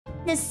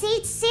The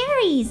Seed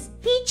series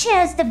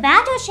features the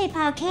battleship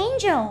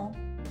Archangel.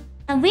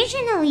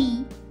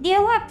 Originally,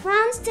 there were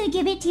plans to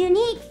give it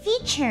unique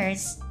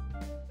features.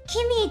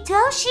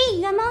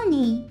 Kimitoshi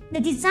Yamoni,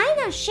 the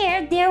designer,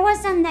 shared there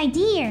was an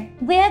idea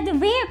where the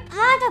rear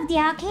part of the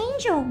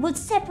Archangel would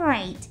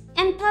separate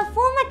and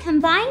perform a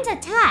combined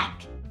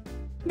attack.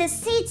 The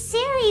Seed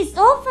series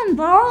often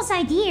borrows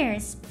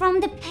ideas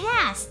from the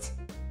past.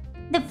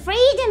 The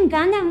Freedom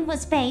Gundam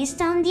was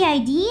based on the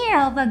idea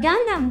of a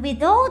Gundam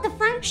with all the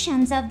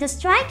functions of the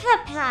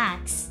striker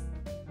packs.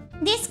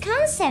 This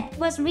concept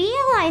was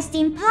realized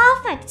in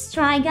Perfect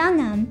Strike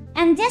Gundam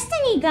and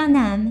Destiny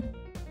Gundam.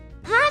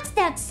 Parts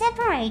that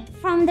separate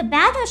from the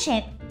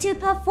battleship to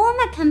perform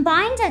a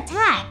combined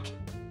attack.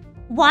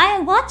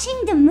 While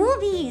watching the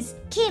movies,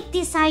 keep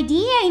this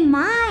idea in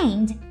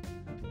mind.